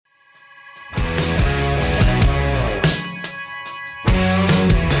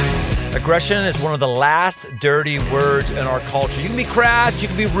Aggression is one of the last dirty words in our culture. You can be crass, you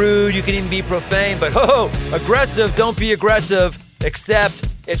can be rude, you can even be profane, but aggressive, don't be aggressive, except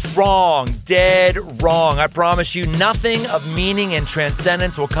it's wrong, dead wrong. I promise you, nothing of meaning and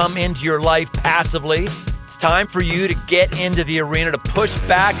transcendence will come into your life passively. It's time for you to get into the arena to push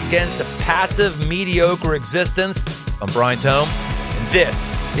back against a passive, mediocre existence. I'm Brian Tome, and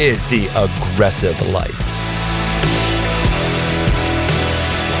this is The Aggressive Life.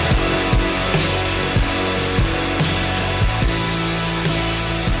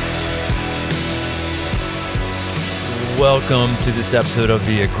 Welcome to this episode of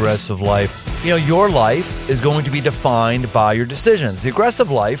The Aggressive Life. You know, your life is going to be defined by your decisions. The aggressive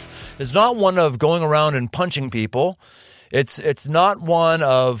life is not one of going around and punching people. It's not one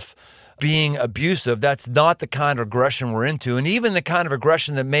of being abusive. That's not the kind of aggression we're into. And even the kind of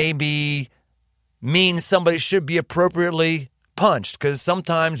aggression that maybe means somebody should be appropriately punched, because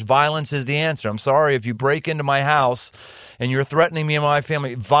sometimes violence is the answer. I'm sorry, if you break into my house and you're threatening me and my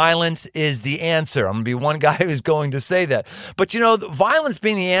family, violence is the answer. I'm going to be one guy who's going to say that. But you know, violence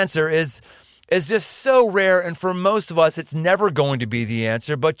being the answer is just so rare, and for most of us, it's never going to be the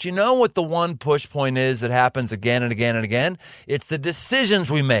answer. But you know what the one push point is that happens again and again and again? It's the decisions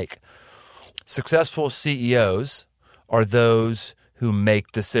we make. Successful CEOs are those who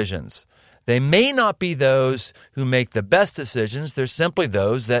make decisions. They may not be those who make the best decisions. They're simply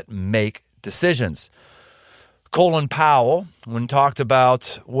those that make decisions. Colin Powell, when talked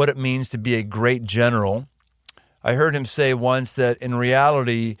about what it means to be a great general, I heard him say once that in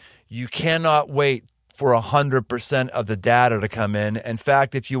reality, you cannot wait for 100% of the data to come in. In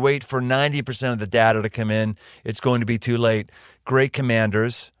fact, if you wait for 90% of the data to come in, it's going to be too late. Great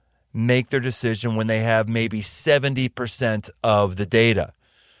commanders make their decision when they have maybe 70% of the data.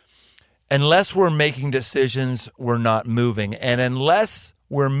 Unless we're making decisions, we're not moving. And unless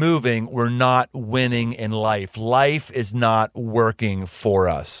we're moving, we're not winning in life. Life is not working for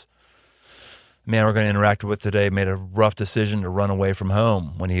us. The man we're going to interact with today made a rough decision to run away from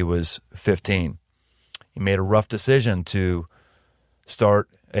home when he was 15. He made a rough decision to start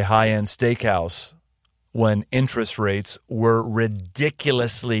a high-end steakhouse when interest rates were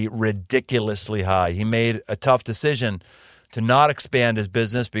ridiculously high. He made a tough decision to not expand his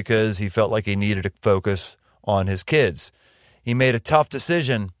business because he felt like he needed to focus on his kids. He made a tough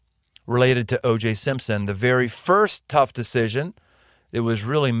decision related to O.J. Simpson, the very first tough decision that was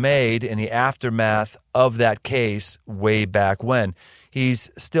really made in the aftermath of that case way back when. He's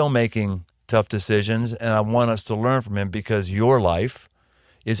still making tough decisions, and I want us to learn from him, because your life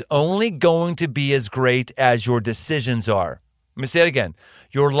is only going to be as great as your decisions are. Let me say it again.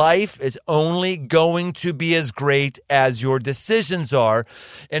 Your life is only going to be as great as your decisions are.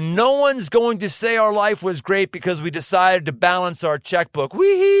 And no one's going to say our life was great because we decided to balance our checkbook.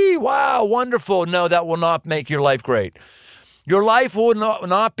 Wee-hee, wow, wonderful. No, that will not make your life great. Your life will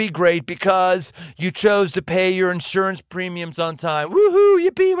not be great because you chose to pay your insurance premiums on time. Woohoo,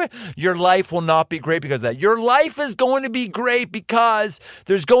 yippee. Your life will not be great because of that. Your life is going to be great because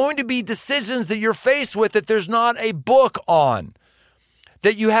there's going to be decisions that you're faced with that there's not a book on,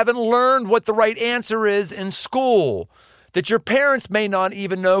 that you haven't learned what the right answer is in school, that your parents may not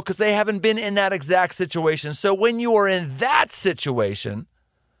even know because they haven't been in that exact situation. So when you are in that situation,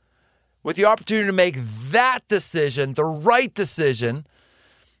 with the opportunity to make that decision, the right decision,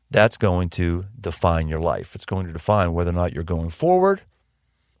 that's going to define your life. It's going to define whether or not you're going forward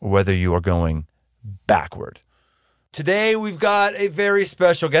or whether you are going backward. Today, we've got a very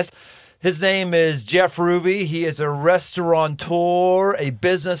special guest. His name is Jeff Ruby. He is a restaurateur, a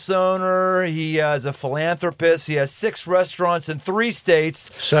business owner. He is a philanthropist. He has 6 restaurants in 3 states.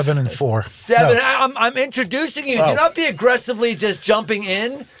 7 and 4. 7. No. I'm introducing you. Oh. Do not be aggressively just jumping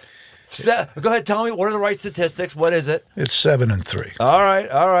in. Go ahead, tell me, what are the right statistics? What is it? It's 7 and 3. All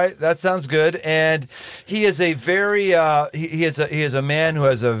right. That sounds good. And he is a very he is a man who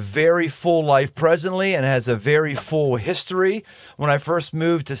has a very full life presently and has a very full history. When I first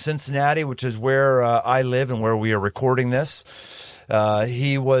moved to Cincinnati, which is where I live and where we are recording this,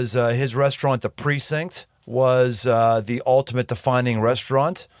 he was his restaurant, The Precinct, was the ultimate defining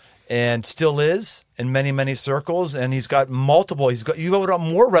restaurant, and still is in many, many circles. And he's got multiple. You've opened up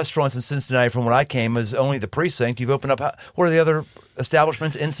more restaurants in Cincinnati from when I came as only The Precinct. You've opened up, what are the other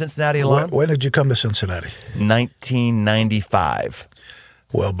establishments in Cincinnati alone? When did you come to Cincinnati? 1995.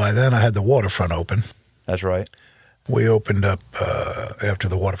 Well, by then I had the waterfront open. That's right. We opened up after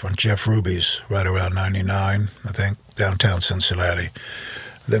the waterfront, Jeff Ruby's, right around 99, I think, downtown Cincinnati.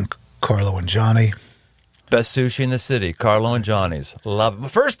 Then Carlo and Johnny. Best sushi in the city, Carlo and Johnny's. Love it.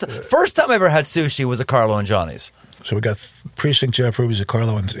 First time I ever had sushi was at Carlo and Johnny's. So we got Precinct Jeff Ruby's at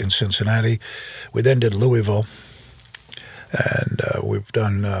Carlo in Cincinnati. We then did Louisville. And we've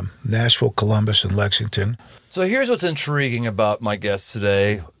done Nashville, Columbus, and Lexington. So here's what's intriguing about my guest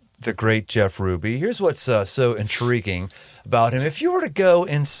today, the great Jeff Ruby. Here's what's so intriguing about him. If you were to go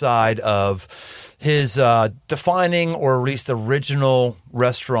inside of his defining or at least original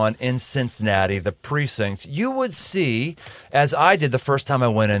restaurant in Cincinnati, the Precinct, you would see, as I did the first time I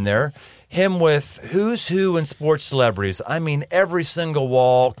went in there, him with who's who in sports celebrities. I mean, every single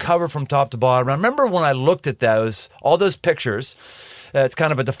wall, covered from top to bottom. I remember when I looked at all those pictures, it's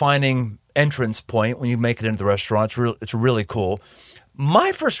kind of a defining entrance point when you make it into the restaurant. It's really cool.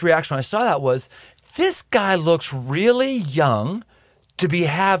 My first reaction when I saw that was, this guy looks really young to be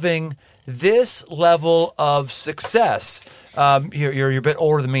having this level of success. You're a bit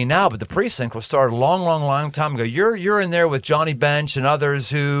older than me now, but the Precinct was started a long time ago. You're in there with Johnny Bench and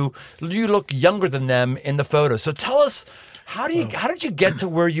others who you look younger than them in the photo. So tell us, how did you get to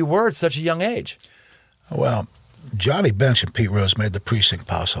where you were at such a young age? Well, Johnny Bench and Pete Rose made the Precinct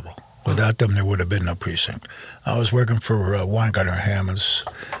possible. Without them, there would have been no Precinct. I was working for Weingarten Hammonds,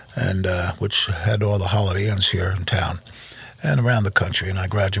 and which had all the Holiday Inns here in town and around the country. And I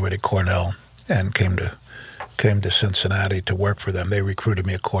graduated Cornell and came to Cincinnati to work for them. They recruited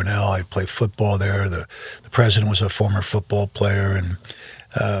me at Cornell. I played football there. The president was a former football player. And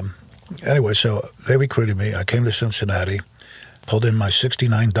anyway, so they recruited me. I came to Cincinnati, pulled in my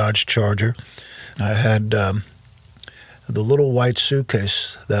 69 Dodge Charger. I had the little white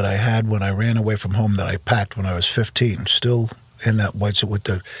suitcase that I had when I ran away from home that I packed when I was 15, still in that white suit with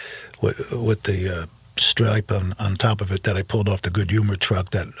the stripe on top of it that I pulled off the Good Humor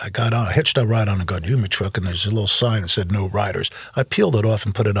truck that I got on. I hitched a ride on a Good Humor truck, and there's a little sign that said no riders. I peeled it off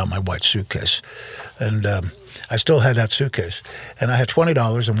and put it on my white suitcase. And I still had that suitcase. And I had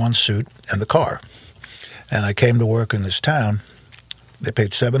 $20 in one suit and the car. And I came to work in this town. They paid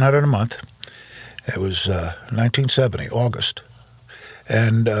 $700 a month. It was 1970, August.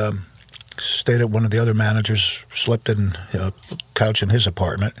 And stayed at one of the other managers, slept in a couch in his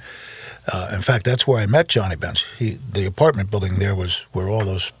apartment. In fact, that's where I met Johnny Bench. The apartment building there was where all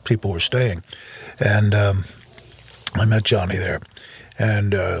those people were staying. And I met Johnny there.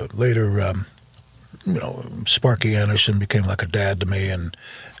 And later, Sparky Anderson became like a dad to me, and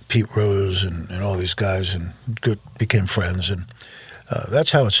Pete Rose and all these guys, and became friends. And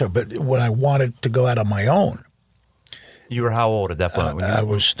that's how it started. But when I wanted to go out on my own. You were how old at that point? I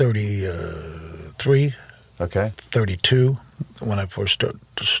was 33, 32 when I first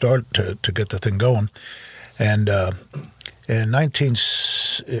started to get the thing going. And in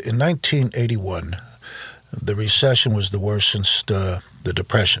 1981, the recession was the worst since the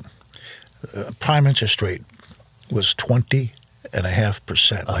Depression. Prime interest rate was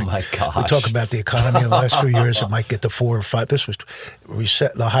 20.5%. Oh, my gosh. We talk about the economy in the last few years. It might get to 4 or 5. This was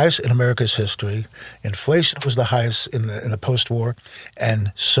the highest in America's history. Inflation was the highest in the post-war,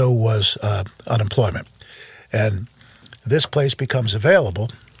 and so was unemployment. And this place becomes available.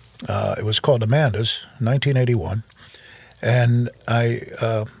 It was called Amanda's, 1981, and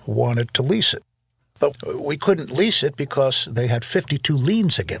I wanted to lease it. But we couldn't lease it because they had 52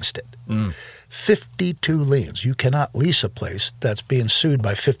 liens against it. 52 liens. You cannot lease a place that's being sued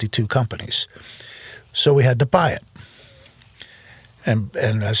by 52 companies. So we had to buy it. And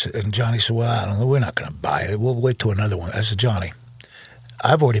Johnny said, well, I don't know, we're not going to buy it. We'll wait till another one. I said, Johnny,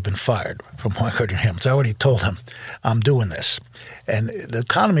 I've already been fired from Weingarten Hammonds. I already told them I'm doing this. And the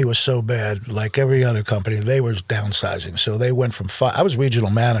economy was so bad, like every other company, they were downsizing. So they went from 5. I was regional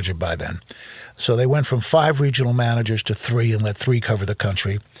manager by then. So they went from 5 regional managers to 3 and let 3 cover the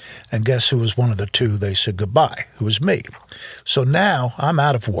country. And guess who was one of the 2 they said goodbye? It was me. So now I'm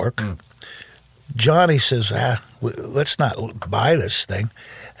out of work. Johnny says, let's not buy this thing.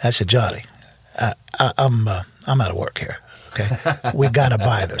 I said, Johnny, I'm out of work here. Okay, we got to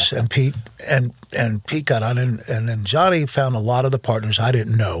buy this. And Pete got on, and then Johnny found a lot of the partners I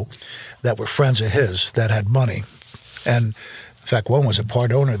didn't know that were friends of his that had money. And in fact, one was a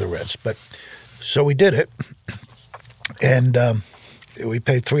part owner of the Reds. But so we did it, and we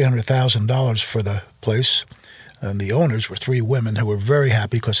paid $300,000 for the place. And the owners were 3 women who were very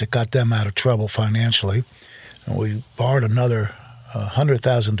happy because it got them out of trouble financially. And we borrowed another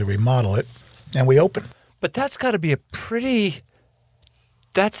 $100,000 to remodel it, and we opened. But that's got to be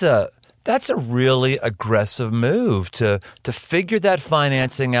that's a really aggressive move to figure that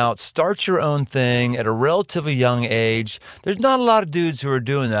financing out, start your own thing at a relatively young age. There's not a lot of dudes who are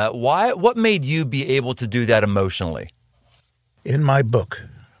doing that. Why? What made you be able to do that emotionally? In my book.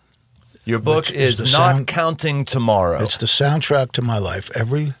 Your book is Not Counting Tomorrow. It's the soundtrack to my life.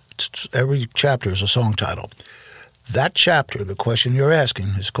 Every chapter is a song title. That chapter, the question you're asking,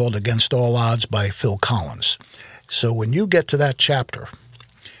 is called Against All Odds by Phil Collins. So when you get to that chapter,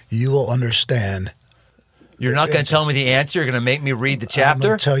 you will understand. You're not going to tell me the answer. You're going to make me read the chapter. I'm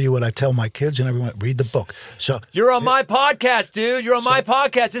going to tell you what I tell my kids and everyone. Read the book. So you're on my podcast, dude. You're on my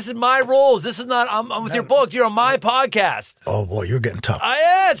podcast. This is my rules. This is not. I'm with your book. You're on my podcast. Oh boy, you're getting tough.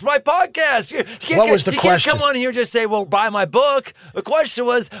 Yeah, it's my podcast. What was the question? You can't come on here and just say, "Well, buy my book." The question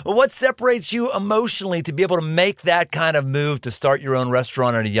was, what separates you emotionally to be able to make that kind of move to start your own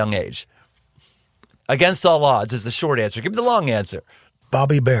restaurant at a young age? Against all odds is the short answer. Give me the long answer.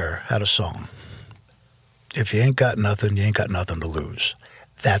 Bobby Bear had a song. If you ain't got nothing, you ain't got nothing to lose.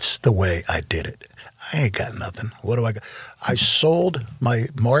 That's the way I did it. I ain't got nothing. What do I got? I sold my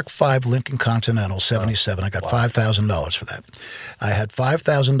Mark V Lincoln Continental 77. I got $5,000 for that. I had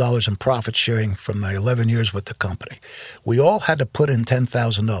 $5,000 in profit sharing from my 11 years with the company. We all had to put in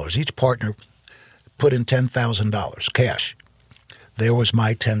 $10,000. Each partner put in $10,000 cash. There was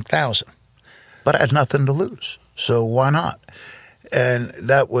my $10,000. But I had nothing to lose. So why not? And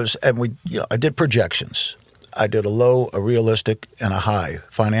I did projections. I did a low, a realistic, and a high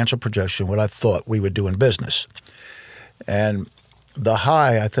financial projection, what I thought we would do in business. And the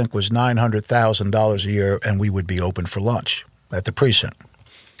high, I think, was $900,000 a year, and we would be open for lunch at the precinct.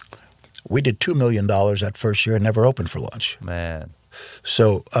 We did $2 million that first year and never opened for lunch. Man.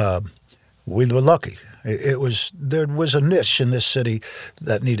 So we were lucky. There was a niche in this city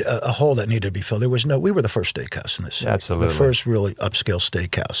that needed a hole that needed to be filled. We were the first steakhouse in this city. Absolutely. The first really upscale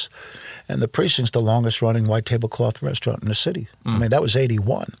steakhouse. And the precinct's the longest running white tablecloth restaurant in the city. I mean, that was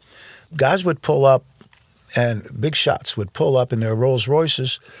 81. Guys would pull up, and big shots would pull up in their Rolls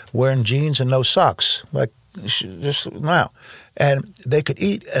Royces wearing jeans and no socks, like just now. And they could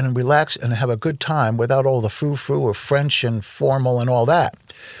eat and relax and have a good time without all the frou-frou or French and formal and all that.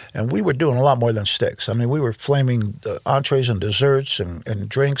 And we were doing a lot more than steaks. I mean, we were flaming entrees and desserts and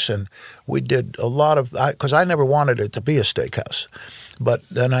drinks, and we did a lot of – because I never wanted it to be a steakhouse. But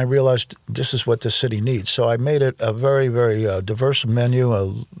then I realized this is what the city needs. So I made it a very, very diverse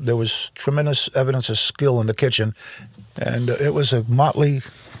menu. There was tremendous evidence of skill in the kitchen, and it was a motley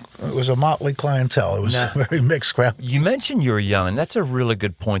clientele. It was a very mixed crowd. You mentioned you were young, and that's a really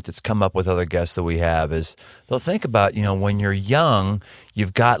good point that's come up with other guests that we have is they'll think about, when you're young,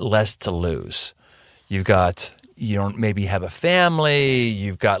 you've got less to lose. You don't maybe have a family,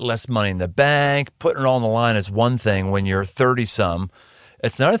 you've got less money in the bank. Putting it all on the line is one thing when you're 30-some.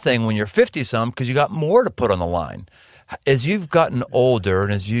 It's another thing when you're 50-some because you got more to put on the line. As you've gotten older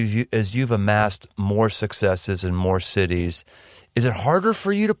and as you've amassed more successes in more cities, is it harder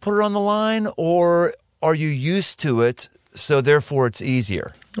for you to put it on the line, or are you used to it, so therefore it's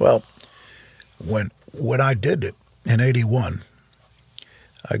easier? Well, when I did it in 81,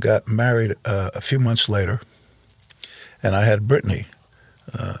 I got married a few months later, and I had Brittany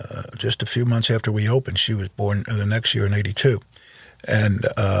just a few months after we opened. She was born the next year in 82, and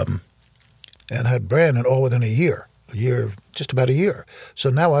had Brandon all within a year, just about a year. So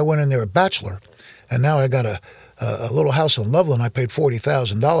now I went in there a bachelor, and now I got a little house in Loveland I paid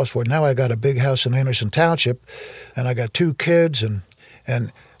 $40,000 for. Now I got a big house in Anderson Township, and I got 2 kids, and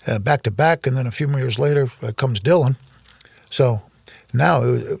back to back. And then a few more years later comes Dylan. So now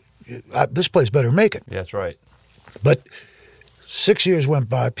this place better make it. Yeah, that's right. But 6 years went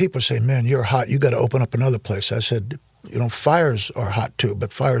by. People say, "Man, you're hot. You got to open up another place." I said, fires are hot too,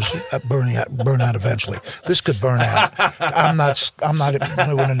 but fires burn out eventually. This could burn out. I'm not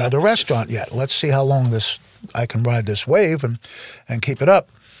doing another restaurant yet. Let's see how long I can ride this wave and keep it up.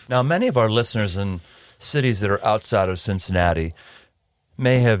 Now, many of our listeners in cities that are outside of Cincinnati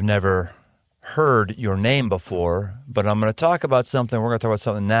may have never heard your name before, but I'm going to talk about something. We're going to talk about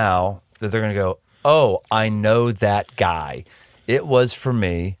something now that they're going to go, "Oh, I know that guy." It was, for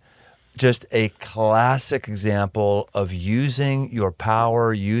me, just a classic example of using your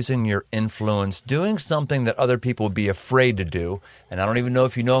power, using your influence, doing something that other people would be afraid to do. And I don't even know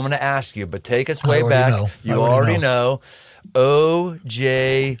if you know I'm going to ask you, but take us way back. You already know.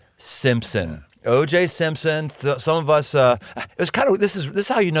 O.J. Simpson. O.J. Simpson, some of us, this is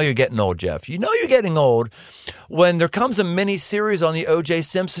how you know you're getting old, Jeff. You know you're getting old when there comes a mini-series on the O.J.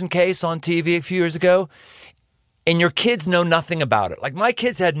 Simpson case on TV a few years ago, and your kids know nothing about it. Like, my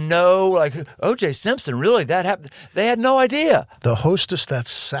kids had O.J. Simpson, really, that happened? They had no idea. The hostess that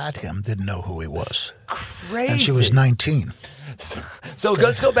sat him didn't know who he was. Crazy. And she was 19. So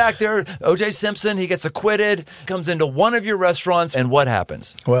let's go back there. O.J. Simpson, he gets acquitted, comes into one of your restaurants, and what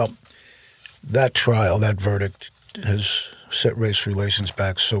happens? Well, that trial, that verdict has set race relations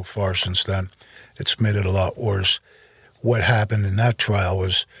back so far since then. It's made it a lot worse. What happened in that trial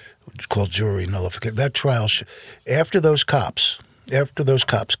was called jury nullification. That trial, after those cops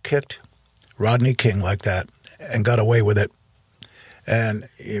kicked Rodney King like that and got away with it. And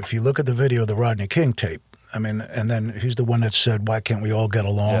if you look at the video of the Rodney King tape, I mean, and then he's the one that said, why can't we all get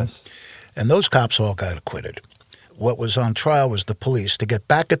along? Yes. And those cops all got acquitted. What was on trial was the police. To get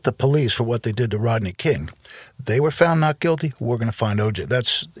back at the police for what they did to Rodney King, they were found not guilty. We're going to find O.J.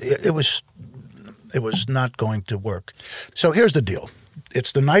 It was not going to work. So here's the deal.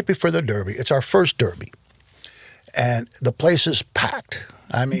 It's the night before the Derby. It's our first Derby. And the place is packed.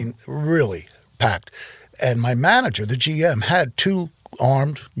 I mean, really packed. And my manager, the GM, had 2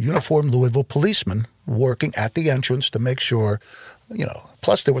 armed, uniformed Louisville policemen working at the entrance to make sure,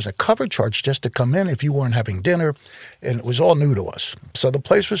 plus there was a cover charge just to come in if you weren't having dinner, and it was all new to us. So the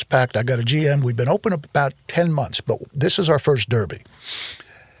place was packed. I got a GM. We've been open about 10 months, but this is our first Derby.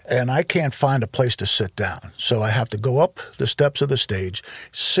 And I can't find a place to sit down. So I have to go up the steps of the stage,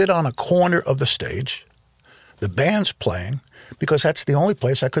 sit on a corner of the stage. The band's playing because that's the only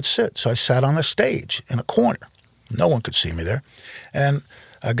place I could sit. So I sat on the stage in a corner. No one could see me there. And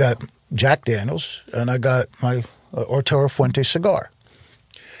I got Jack Daniels and I got my Arturo Fuente cigar.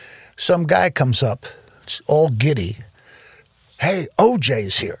 Some guy comes up, it's all giddy. Hey,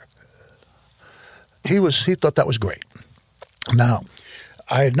 OJ's here. He thought that was great. Now,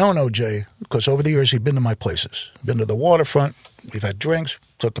 I had known OJ because over the years he'd been to my places. Been to the waterfront. We've had drinks.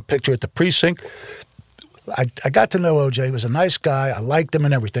 Took a picture at the precinct. I got to know OJ. He was a nice guy. I liked him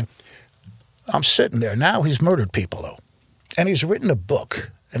and everything. I'm sitting there. Now he's murdered people, though. And he's written a book,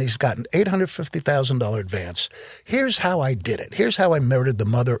 and he's got an $850,000 advance. Here's how I did it. Here's how I murdered the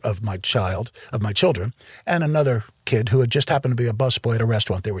mother of my children, and another kid who had just happened to be a busboy at a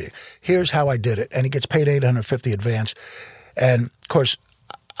restaurant they were eating. Here's how I did it. And he gets paid $850 advance. And, of course,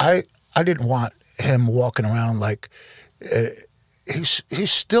 I didn't want him walking around like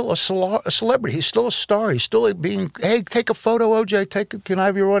he's still a celebrity. He's still a star. He's still being, hey, take a photo, OJ. Can I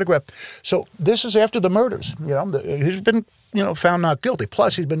have your autograph? So this is after the murders. He's been, found not guilty.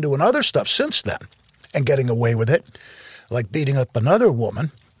 Plus, he's been doing other stuff since then and getting away with it, like beating up another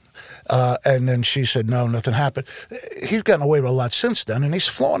woman. And then she said, no, nothing happened. He's gotten away with a lot since then, and he's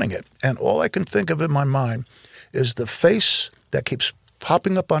flaunting it. And all I can think of in my mind is the face that keeps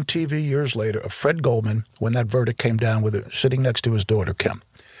popping up on TV years later of Fred Goldman when that verdict came down with it, sitting next to his daughter, Kim.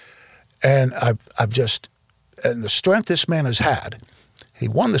 And and the strength this man has had, he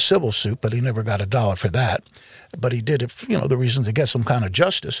won the civil suit, but he never got $1 for that. But he did it for, the reason to get some kind of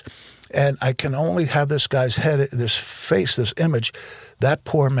justice. And I can only have this guy's head, this face, this image, that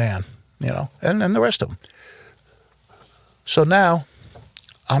poor man, and the rest of them. So now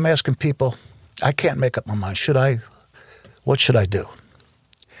I'm asking people, I can't make up my mind. What should I do?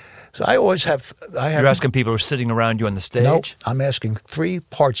 So You're asking people who are sitting around you on the stage? No, I'm asking 3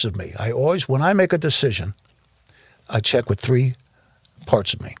 parts of me. When I make a decision, I check with 3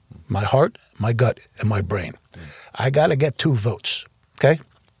 parts of me. My heart, my gut, and my brain. I got to get 2 votes, okay?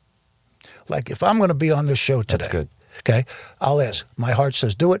 Like if I'm going to be on this show today. That's good. Okay? I'll ask. My heart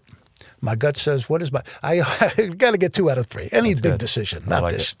says do it. My gut says what is I got to get 2 out of 3. Any That's big good. decision, I not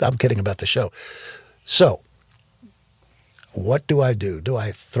like this. it. I'm kidding about the show. So, what do I do? Do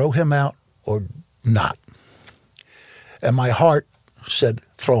I throw him out or not? And my heart said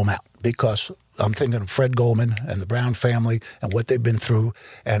throw him out because I'm thinking of Fred Goldman and the Brown family and what they've been through,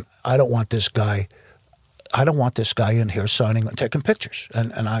 and I don't want this guy in here signing and taking pictures.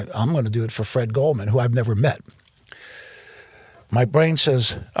 And I'm going to do it for Fred Goldman, who I've never met. My brain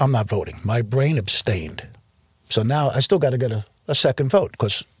says I'm not voting. My brain abstained. So now I still got to get a second vote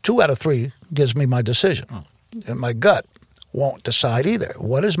because 2 out of 3 gives me my decision. And my gut won't decide either.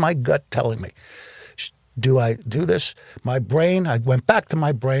 What is my gut telling me? Do I do this? My brain, I went back to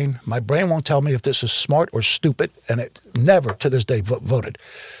my brain. My brain won't tell me if this is smart or stupid, and it never to this day voted.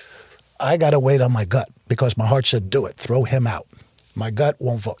 I got to wait on my gut because my heart said do it, throw him out. My gut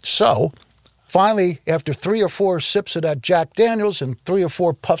won't vote. So finally, after 3 or 4 sips of that Jack Daniels and 3 or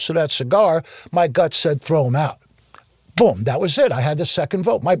 4 puffs of that cigar, my gut said throw him out. Boom, that was it. I had the second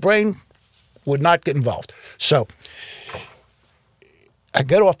vote. My brain would not get involved. So I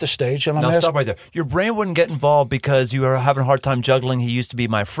get off the stage and I'm Now, stop right there. Your brain wouldn't get involved because you were having a hard time juggling he used to be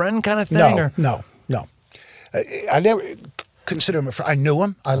my friend kind of thing? No. I never consider him a friend. I knew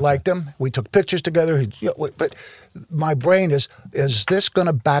him. I liked him. We took pictures together. But my brain is this going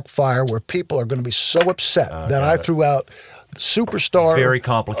to backfire where people are going to be so upset that I threw out superstar Very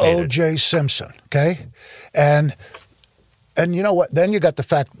complicated. O.J. Simpson, okay? And And you know what? Then you got the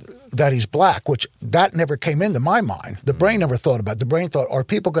fact that he's black, which that never came into my mind. The brain never thought about it. The brain thought, are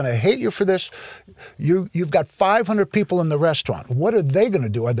people going to hate you for this? You've got 500 people in the restaurant. What are they going to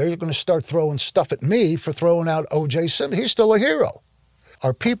do? Are they going to start throwing stuff at me for throwing out O.J. Simpson? He's still a hero.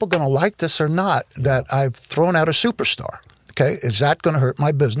 Are people going to like this or not that I've thrown out a superstar? Okay, is that going to hurt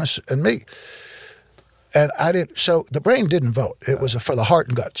my business and me? And I didn't. So the brain didn't vote. It was for the heart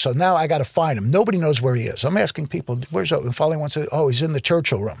and gut. So now I got to find him. Nobody knows where he is. I'm asking people, where's he? And finally one says, oh, he's in the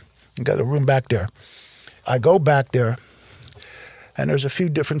Churchill room. You got a room back there. I go back there, and there's a few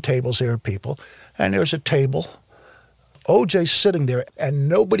different tables there, people. And there's a table. OJ's sitting there, and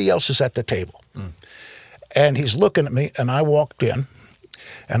nobody else is at the table. And he's looking at me, and I walked in.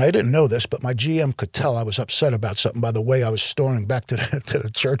 And I didn't know this, but my GM could tell I was upset about something by the way I was storming back to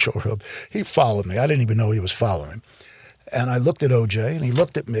the Churchill room. He followed me. I didn't even know he was following me. And I looked at OJ, and he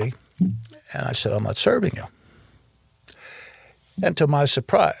looked at me, and I said, I'm not serving you. And to my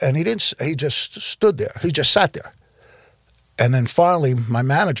surprise, and he didn't. He just stood there. He just sat there. And then finally, my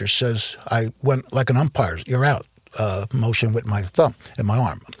manager says, I went like an umpire, you're out, motion with my thumb and my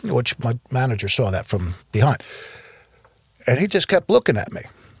arm, which my manager saw that from behind. And he just kept looking at me.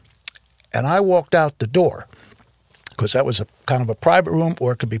 And I walked out the door, because that was a kind of a private room,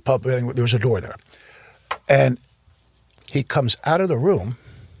 or it could be public. There was a door there. And he comes out of the room,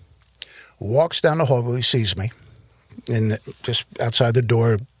 walks down the hallway, he sees me, just outside the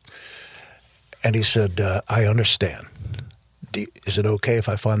door, and he said, I understand. Is it okay if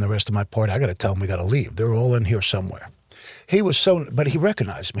I find the rest of my party? I got to tell them we got to leave. They're all in here somewhere. He was but he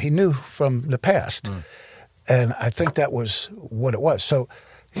recognized me. He knew from the past. And I think that was what it was. So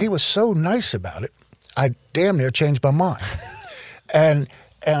he was so nice about it, I damn near changed my mind. and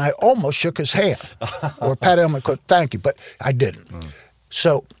I almost shook his hand or patted him and said, thank you, but I didn't.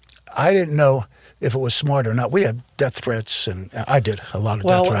 So I didn't know if it was smart or not. We had death threats, and I did a lot of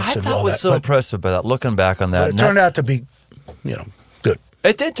death threats and all that. I thought was so impressive by that, looking back on that. But it turned out to be, good.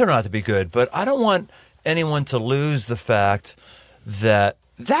 It did turn out to be good, but I don't want anyone to lose the fact that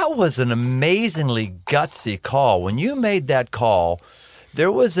was an amazingly gutsy call. When you made that call,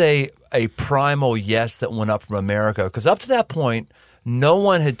 there was a primal yes that went up from America, because up to that point, no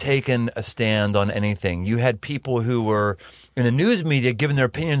one had taken a stand on anything. You had people who were in the news media giving their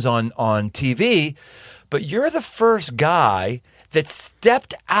opinions on TV, but you're the first guy that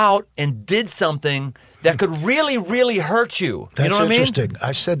stepped out and did something that could really, really hurt you. That's you know what interesting. I mean?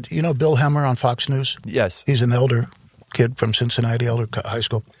 I said, Bill Hemmer on Fox News? Yes. He's an elder kid from Cincinnati, elder high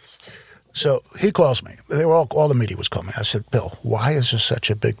school. So he calls me. They were all the media was calling me. I said, Bill, why is this such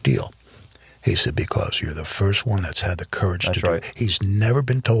a big deal? He said, because you're the first one that's had the courage to do it. He's never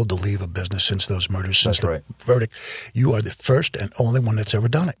been told to leave a business since those murders, since the verdict. You are the first and only one that's ever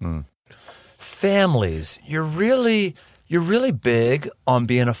done it. Families, you're really big on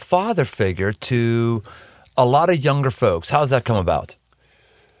being a father figure to a lot of younger folks. How's that come about?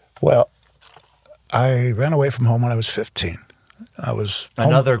 Well, I ran away from home when I was 15. I was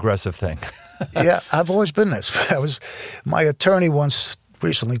another aggressive thing. Yeah, I've always been this. My attorney once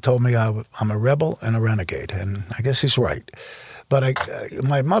recently told me I'm a rebel and a renegade, and I guess he's right. But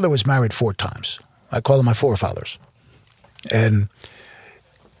my mother was married 4 times. I call them my forefathers. And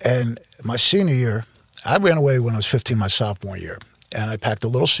my senior year, I ran away when I was 15, my sophomore year. And I packed a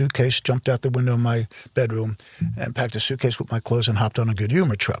little suitcase, jumped out the window of my bedroom, and packed a suitcase with my clothes and hopped on a Good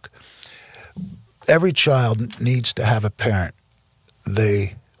Humor truck. Every child needs to have a parent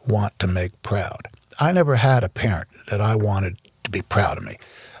they want to make proud. I never had a parent that I wanted to be proud of me.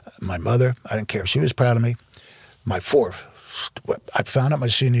 My mother, I didn't care if she was proud of me. I found out my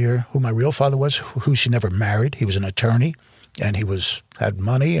senior year who my real father was, who she never married. He was an attorney, and he had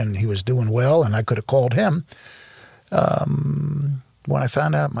money, and he was doing well, and I could have called him when I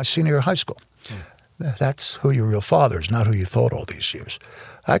found out my senior year of high school. That's who your real father is, not who you thought all these years.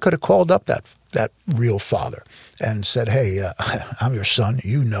 I could have called up that real father and said, hey, I'm your son.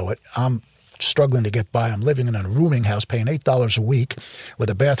 You know it. I'm struggling to get by. I'm living in a rooming house paying $8 a week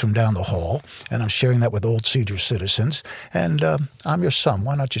with a bathroom down the hall, and I'm sharing that with old senior citizens. And I'm your son.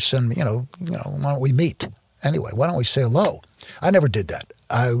 Why don't you send me, why don't we meet? Anyway, why don't we say hello? I never did that.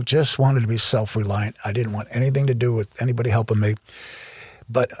 I just wanted to be self-reliant. I didn't want anything to do with anybody helping me.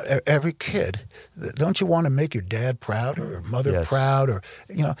 But every kid, don't you want to make your dad proud or your mother proud? Or,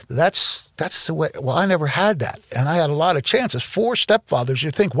 that's the way. Well, I never had that. And I had a lot of chances. 4 stepfathers,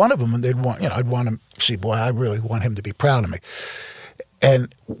 you think one of them, they'd want, I'd want to see, boy, I really want him to be proud of me.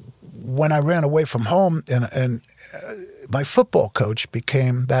 And when I ran away from home and my football coach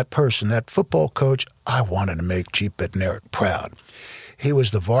became that person, that football coach, I wanted to make Jeep Bednarik proud. He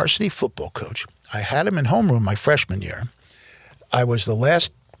was the varsity football coach. I had him in homeroom my freshman year. I was the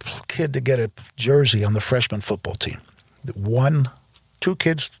last kid to get a jersey on the freshman football team. Two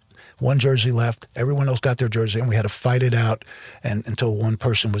kids, one jersey left. Everyone else got their jersey, and we had to fight it out until one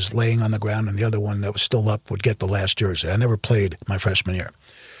person was laying on the ground and the other one that was still up would get the last jersey. I never played my freshman year.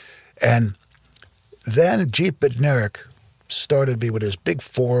 And then Jeep Bednarik started me with his big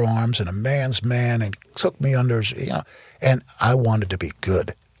forearms and a man's man and took me under, and I wanted to be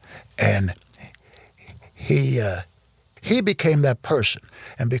good. And he became that person.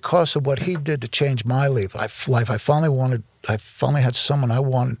 And because of what he did to change my life, I finally had someone I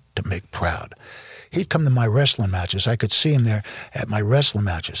wanted to make proud. He'd come to my wrestling matches. I could see him there at my wrestling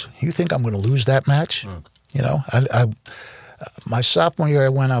matches. You think I'm going to lose that match? My sophomore year, I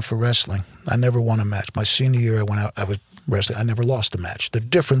went out for wrestling. I never won a match. My senior year, I was wrestling. I never lost a match. The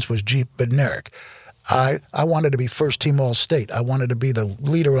difference was Jeep Bednarik. I wanted to be first-team All-State. I wanted to be the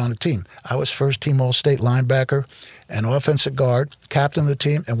leader on the team. I was first-team All-State linebacker and offensive guard, captain of the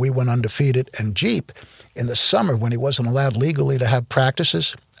team, and we went undefeated. And Jeep, in the summer when he wasn't allowed legally to have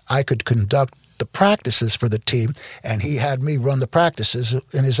practices, I could conduct the practices for the team, and he had me run the practices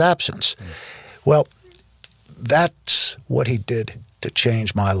in his absence. Well, that's what he did to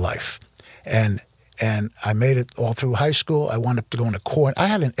change my life. And I made it all through high school. I wound up going to core. I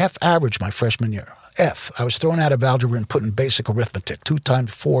had an F average my freshman year. F. I was thrown out of algebra and put in basic arithmetic. 2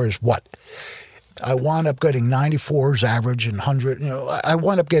 times 4 is what? I wound up getting 94s average and 100. I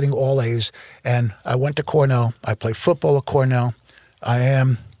wound up getting all A's. And I went to Cornell. I played football at Cornell. I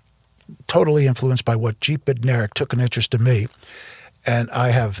am totally influenced by what Jeep Bednarik took an interest in me. And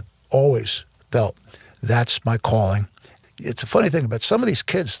I have always felt that's my calling. It's a funny thing about some of these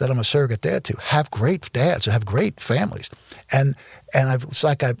kids that I'm a surrogate dad to have great dads, have great families. And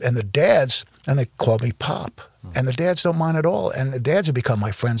the dads, and they call me Pop. And the dads don't mind at all. And the dads have become my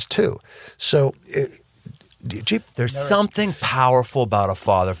friends too. So there's something powerful about a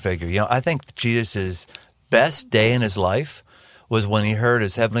father figure. I think Jesus' best day in his life was when he heard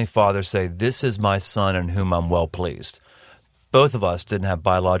his heavenly Father say, "This is my son in whom I'm well pleased." Both of us didn't have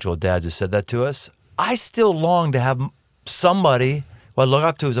biological dads who said that to us. I still long to have somebody who I look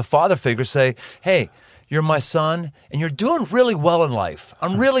up to as a father figure say, "Hey, you're my son, and you're doing really well in life.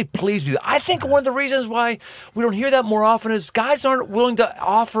 I'm really pleased with you." I think one of the reasons why we don't hear that more often is guys aren't willing to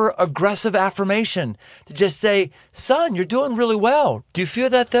offer aggressive affirmation, to just say, "Son, you're doing really well." Do you feel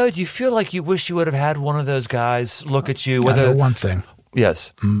that, though? Do you feel like you wish you would have had one of those guys look at you? I know one thing.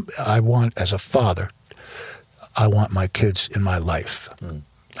 Yes. As a father, I want my kids in my life.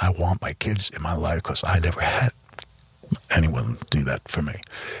 I want my kids in my life because I never had anyone do that for me.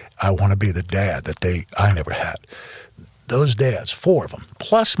 I want to be the dad that I never had. Those dads, 4 of them,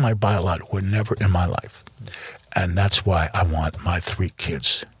 plus my biological, were never in my life. And that's why I want my 3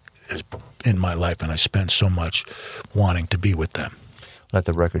 kids in my life, and I spend so much wanting to be with them. Let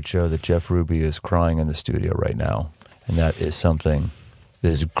the record show that Jeff Ruby is crying in the studio right now, and that is something that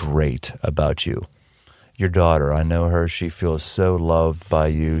is great about you. Your daughter, I know her. She feels so loved by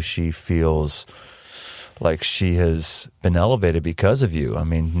you. She feels like she has been elevated because of you. I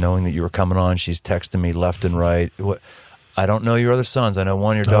mean, knowing that you were coming on, she's texting me left and right. I don't know your other sons. I know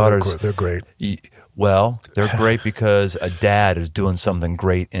one of your daughters. They're great. Well, they're great because a dad is doing something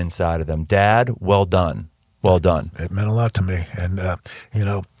great inside of them. Dad, well done. Well done. It meant a lot to me. And,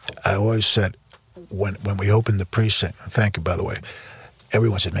 I always said when we opened the precinct, thank you, by the way,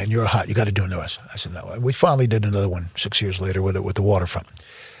 everyone said, "Man, you're hot. You got to do another one." I said, "No." And we finally did another one 6 years later with the waterfront.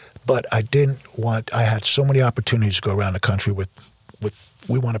 But I had so many opportunities to go around the country with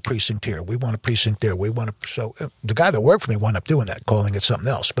we want a precinct here, we want a precinct there, so the guy that worked for me wound up doing that, calling it something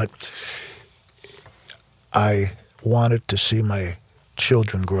else. But I wanted to see my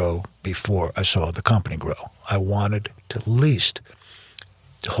children grow before I saw the company grow. I wanted to at least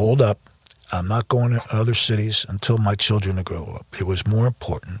hold up. I'm not going to other cities until my children grow up. It was more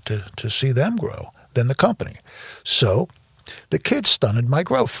important to see them grow than the company. So the kids stunted my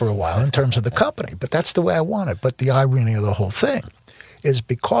growth for a while in terms of the company, but that's the way I want it. But the irony of the whole thing is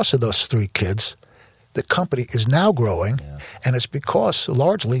because of those 3 kids, the company is now growing, and it's because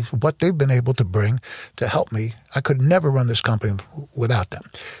largely what they've been able to bring to help me. I could never run this company without them.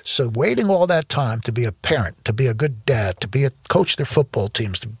 So waiting all that time to be a parent, to be a good dad, to coach their football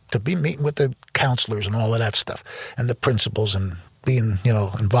teams, to be meeting with the counselors and all of that stuff, and the principals and being,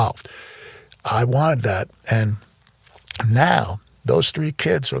 involved. I wanted that, and now those 3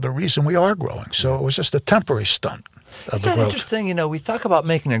 kids are the reason we are growing. So it was just a temporary stunt of the growth. Interesting, we talk about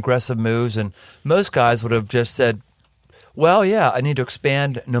making aggressive moves, and most guys would have just said, "Well, yeah, I need to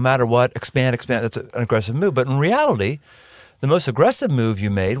expand no matter what, expand. That's an aggressive move." But in reality, the most aggressive move you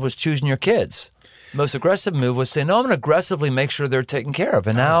made was choosing your kids. most aggressive move was saying, no, I'm going to aggressively make sure they're taken care of.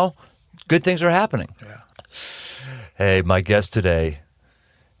 And now good things are happening. Yeah. Hey, my guest today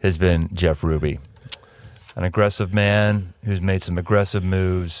has been Jeff Ruby, an aggressive man who's made some aggressive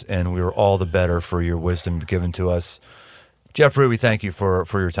moves, and we are all the better for your wisdom given to us. Jeff Ruby, thank you for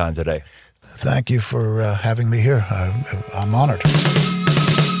your time today. Thank you for having me here. I'm honored.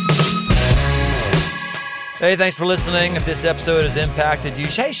 Hey, thanks for listening. If this episode has impacted you,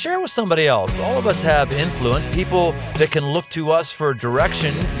 hey, share with somebody else. All of us have influence, people that can look to us for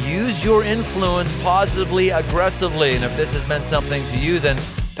direction. Use your influence positively, aggressively. And if this has meant something to you, then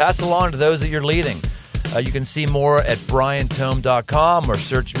pass it along to those that you're leading. You can see more at briantome.com or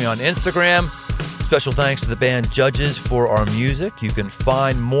search me on Instagram. Special thanks to the band Judges for our music. You can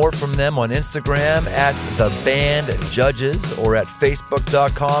find more from them on Instagram at The Band Judges or at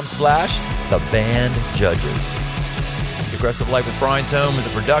facebook.com/TheBandJudges. The Aggressive Life with Brian Tome is a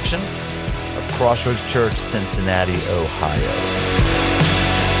production of Crossroads Church, Cincinnati, Ohio.